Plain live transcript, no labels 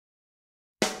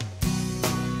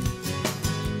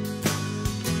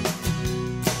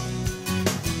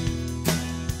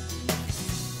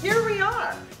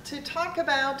talk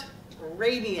about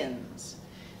radians.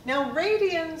 Now,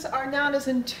 radians are not as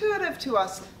intuitive to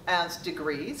us as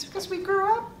degrees because we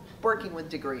grew up working with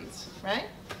degrees, right?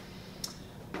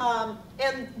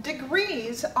 And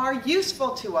degrees are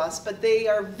useful to us, but they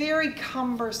are very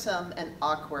cumbersome and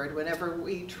awkward whenever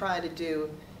we try to do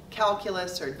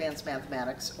calculus or advanced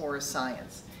mathematics or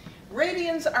science.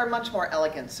 Radians are much more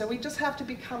elegant, so we just have to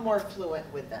become more fluent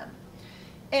with them.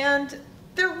 And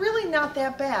they're really not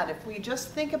that bad if we just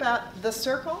think about the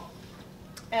circle,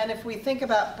 and if we think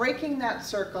about breaking that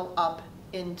circle up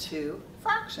into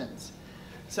fractions.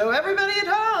 So everybody at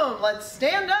home, let's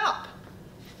stand up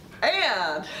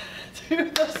and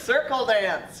do the circle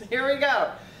dance. Here we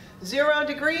go. 0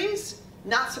 degrees,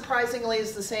 not surprisingly,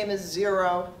 is the same as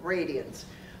 0 radians.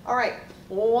 All right,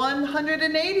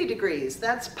 180 degrees,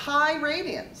 that's pi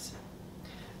radians.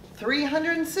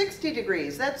 360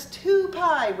 degrees, that's 2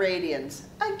 pi radians.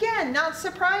 Again, not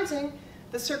surprising.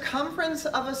 The circumference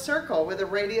of a circle with a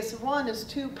radius of 1 is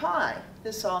 2 pi.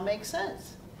 This all makes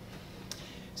sense.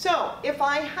 So if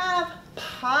I have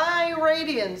pi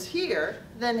radians here,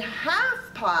 then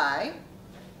half pi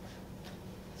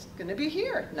is going to be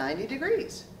here, 90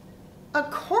 degrees. A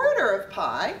quarter of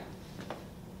pi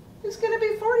is going to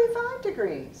be 45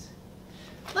 degrees.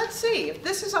 Let's see, if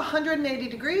this is 180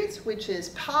 degrees, which is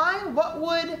pi, what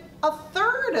would a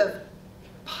third of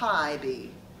pi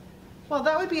be? Well,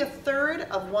 that would be a third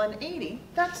of 180.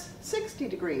 That's 60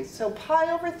 degrees. So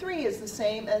pi over 3 is the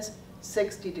same as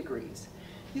 60 degrees.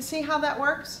 You see how that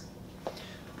works?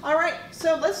 All right,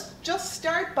 so let's just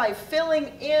start by filling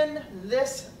in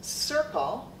this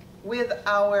circle with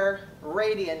our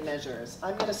radian measures.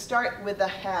 I'm going to start with the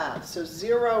halves, so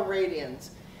 0 radians.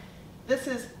 This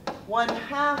is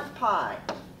 1/2 pi,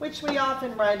 which we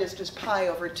often write as just pi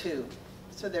over 2.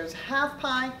 So there's half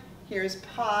pi, here's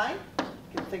pi.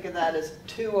 You can think of that as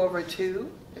 2 over 2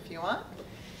 if you want.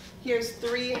 Here's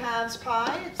 3/2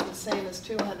 pi, it's the same as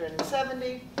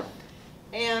 270.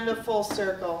 And a full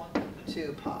circle,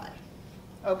 2 pi.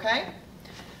 Okay?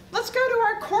 Let's go to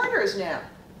our quarters now.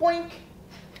 Boink.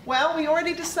 Well, we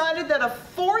already decided that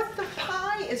 1/4 of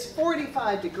pi is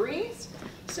 45 degrees.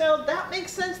 So that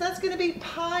makes sense. That's going to be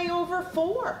pi over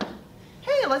 4.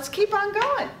 Hey, let's keep on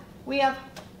going. We have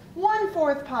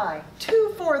 1/4 pi,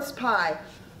 2/4 pi.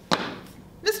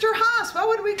 Mr. Haas, what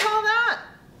would we call that?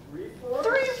 3/4.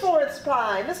 3/4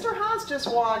 pi. Mr. Haas just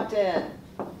walked in.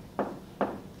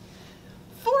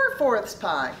 4/4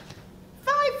 pi.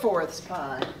 5/4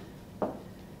 pi.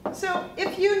 So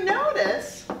if you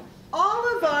notice,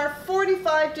 all of our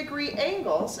 45-degree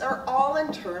angles are all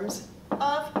in terms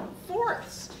of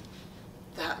fourths.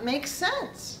 That makes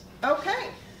sense. Okay,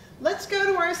 let's go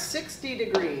to our 60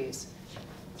 degrees.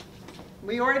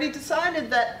 We already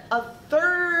decided that a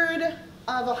third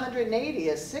of 180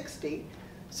 is 60,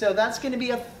 so that's going to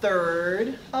be a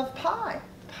third of pi.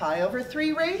 Pi over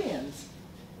 3 radians.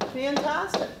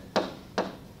 Fantastic.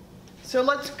 So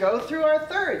let's go through our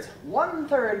thirds.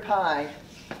 1/3 pi,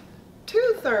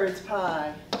 2/3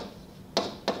 pi,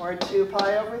 or 2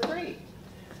 pi over 3.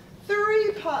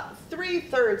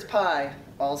 3/3 pi,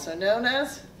 also known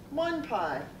as 1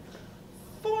 pi.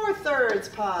 4/3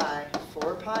 pi,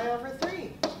 4 pi over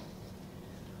 3.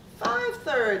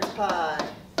 5/3 pi,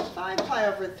 5 pi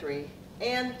over 3.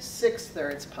 And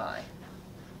 6/3 pi.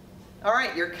 All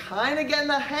right, you're kind of getting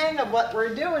the hang of what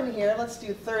we're doing here. Let's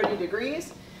do 30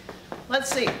 degrees. Let's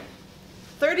see.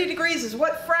 30 degrees is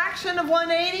what fraction of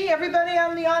 180? Everybody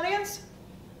out in the audience?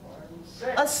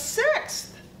 1/6. A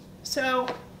sixth. So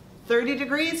 30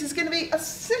 degrees is going to be a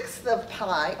sixth of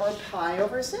pi, or pi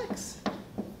over 6.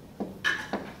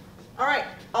 All right,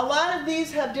 a lot of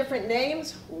these have different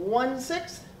names.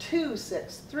 1/6,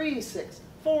 2/6, 3/6,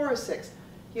 4/6.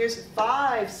 Here's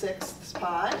 5/6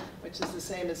 pi, which is the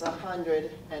same as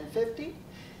 150.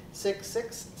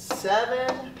 6/6,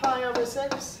 7 pi over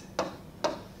 6.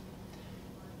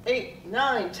 8,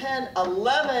 9, 10,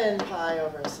 11 pi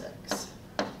over 6.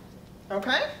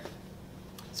 Okay?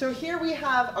 So here we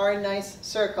have our nice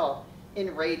circle in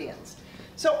radians.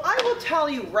 So I will tell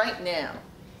you right now,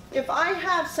 if I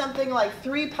have something like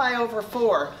 3 pi over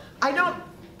 4, I don't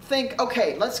think,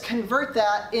 okay, let's convert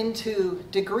that into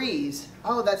degrees.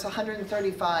 Oh, that's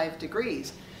 135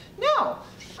 degrees. No,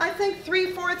 I think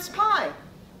 3/4 pi.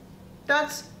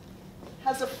 That's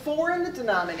has a 4 in the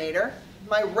denominator.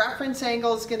 My reference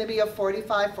angle is going to be a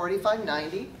 45, 45,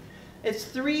 90. It's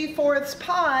 3/4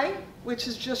 pi, which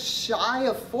is just shy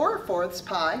of 4/4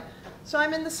 pi, so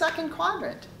I'm in the second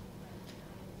quadrant.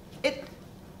 It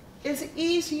is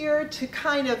easier to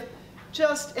kind of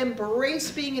just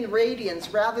embrace being in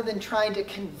radians rather than trying to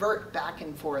convert back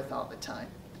and forth all the time.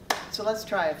 So let's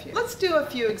try a few. Let's do a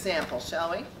few examples,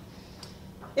 shall we?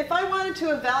 If I wanted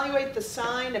to evaluate the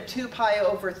sine of 2 pi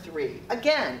over 3,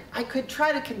 again, I could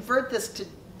try to convert this to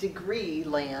degree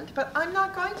land, but I'm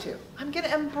not going to. I'm going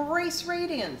to embrace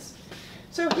radians.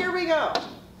 So here we go.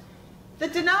 The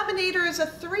denominator is a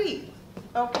 3.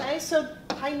 Okay, so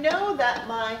I know that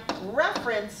my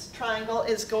reference triangle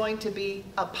is going to be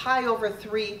a pi over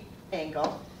 3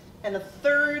 angle, and a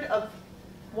third of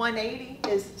 180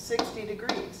 is 60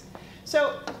 degrees.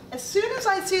 So as soon as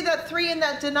I see that 3 in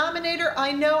that denominator,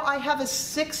 I know I have a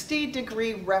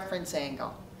 60-degree reference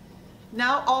angle.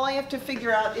 Now all I have to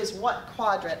figure out is what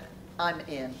quadrant I'm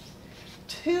in.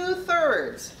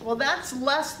 2/3, well that's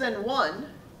less than 1,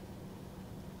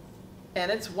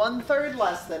 and it's 1/3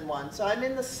 less than 1, so I'm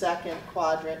in the second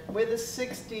quadrant with a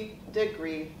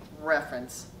 60-degree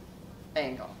reference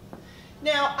angle.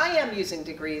 Now I am using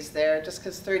degrees there just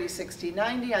because 30, 60,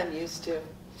 90 I'm used to.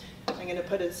 I'm going to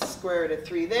put a square root of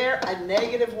 3 there, a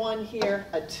 -1 here,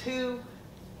 a 2.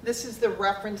 This is the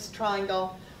reference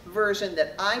triangle version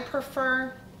that I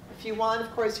prefer. If you want,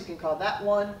 of course, you can call that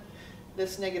 1,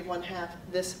 this -1/2,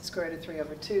 this square root of 3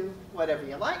 over 2, whatever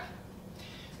you like.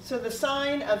 So the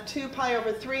sine of 2 pi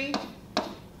over 3,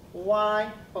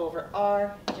 y over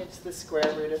r, it's the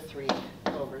square root of 3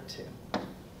 over 2.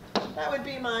 That would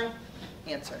be my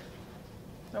answer.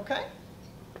 Okay?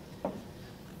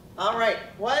 All right,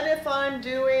 what if I'm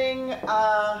doing,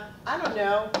 I don't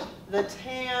know, the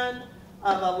tan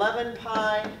of 11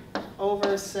 pi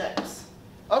over 6?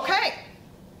 Okay,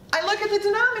 I look at the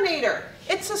denominator.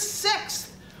 It's a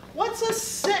 1/6. What's a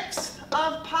 1/6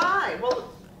 of pi?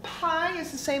 Well, pi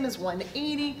is the same as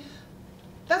 180.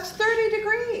 That's 30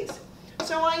 degrees.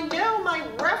 So I know my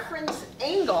reference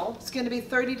angle is going to be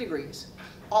 30 degrees.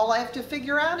 All I have to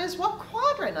figure out is what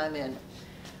quadrant I'm in.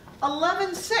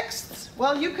 11/6.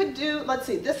 Well, you could do, let's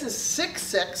see, this is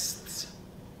 6/6.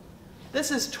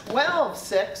 This is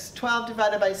 12/6. 12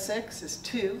 divided by 6 is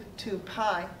 2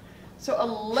 pi. So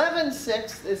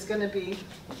 11/6 is going to be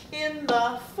in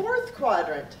the fourth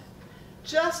quadrant,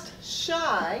 just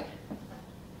shy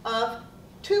of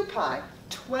 2 pi,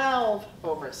 12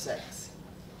 over 6.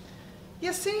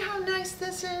 You see how nice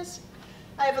this is?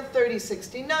 I have a 30,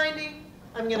 60, 90.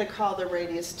 I'm going to call the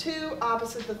radius 2.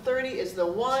 Opposite the 30 is the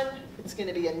 1. It's going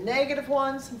to be a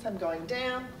 -1 since I'm going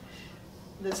down.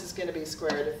 This is going to be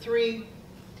square root of 3.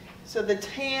 So the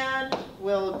tan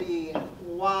will be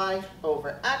y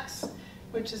over x,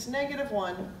 which is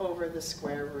 -1 over the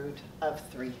square root of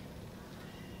 3.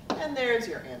 And there's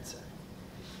your answer.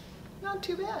 Not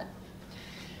too bad.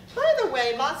 By the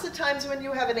way, lots of times when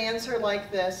you have an answer like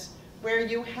this, where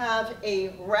you have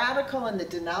a radical in the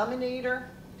denominator,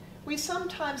 we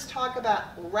sometimes talk about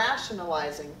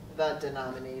rationalizing the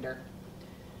denominator.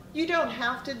 You don't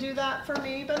have to do that for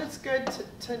me, but it's good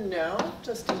to know,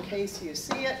 just in case you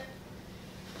see it.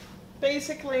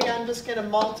 Basically, I'm just going to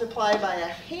multiply by a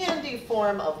handy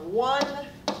form of 1,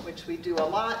 which we do a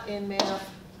lot in math,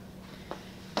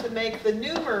 to make the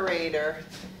numerator,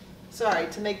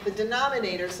 to make the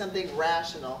denominator something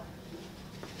rational.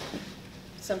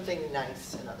 Something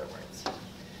nice, in other words.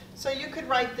 So you could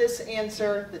write this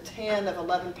answer, the tan of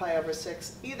 11 pi over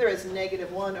 6, either as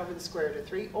 -1 over the square root of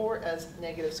 3 or as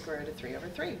negative square root of 3 over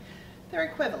 3. They're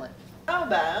equivalent. How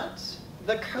about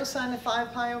the cosine of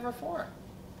 5 pi over 4?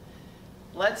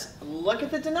 Let's look at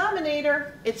the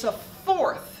denominator. It's a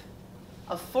fourth.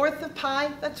 A fourth of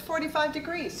pi, that's 45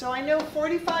 degrees. So I know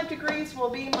 45 degrees will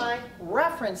be my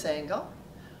reference angle.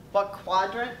 What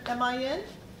quadrant am I in?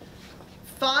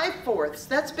 5/4.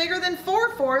 That's bigger than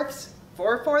 4/4.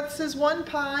 4/4 is 1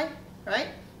 pi, right?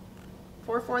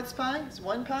 4/4 pi is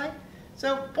 1 pi.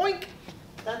 So, boink,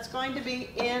 that's going to be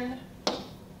in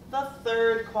the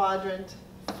third quadrant,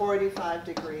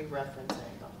 45-degree reference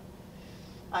angle.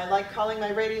 I like calling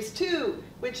my radius 2,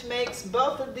 which makes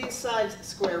both of these sides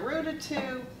square root of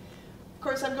 2. Of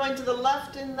course, I'm going to the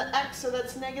left in the x, so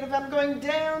that's negative. I'm going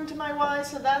down to my y,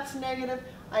 so that's negative.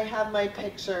 I have my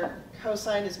picture.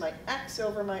 Cosine is my x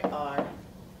over my r.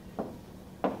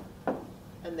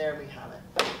 And there we have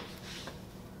it.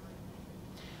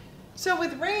 So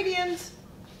with radians,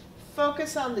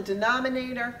 focus on the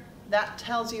denominator. That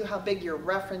tells you how big your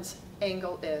reference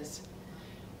angle is.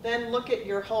 Then look at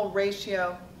your whole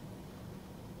ratio.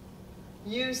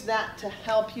 Use that to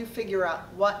help you figure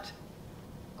out what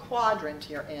quadrant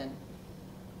you're in.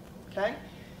 Okay?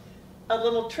 A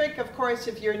little trick, of course,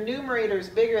 if your numerator is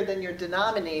bigger than your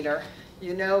denominator,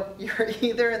 you know you're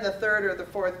either in the third or the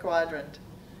fourth quadrant.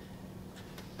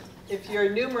 If your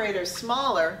numerator is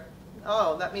smaller,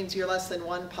 oh, that means you're less than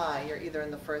 1 pi. You're either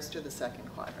in the first or the second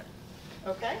quadrant.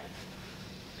 Okay?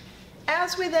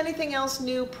 As with anything else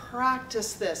new,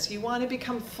 practice this. You want to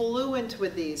become fluent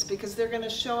with these because they're going to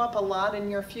show up a lot in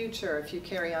your future if you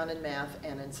carry on in math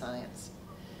and in science.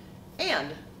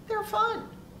 And they're fun.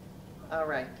 All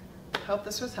right. Hope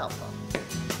this was helpful.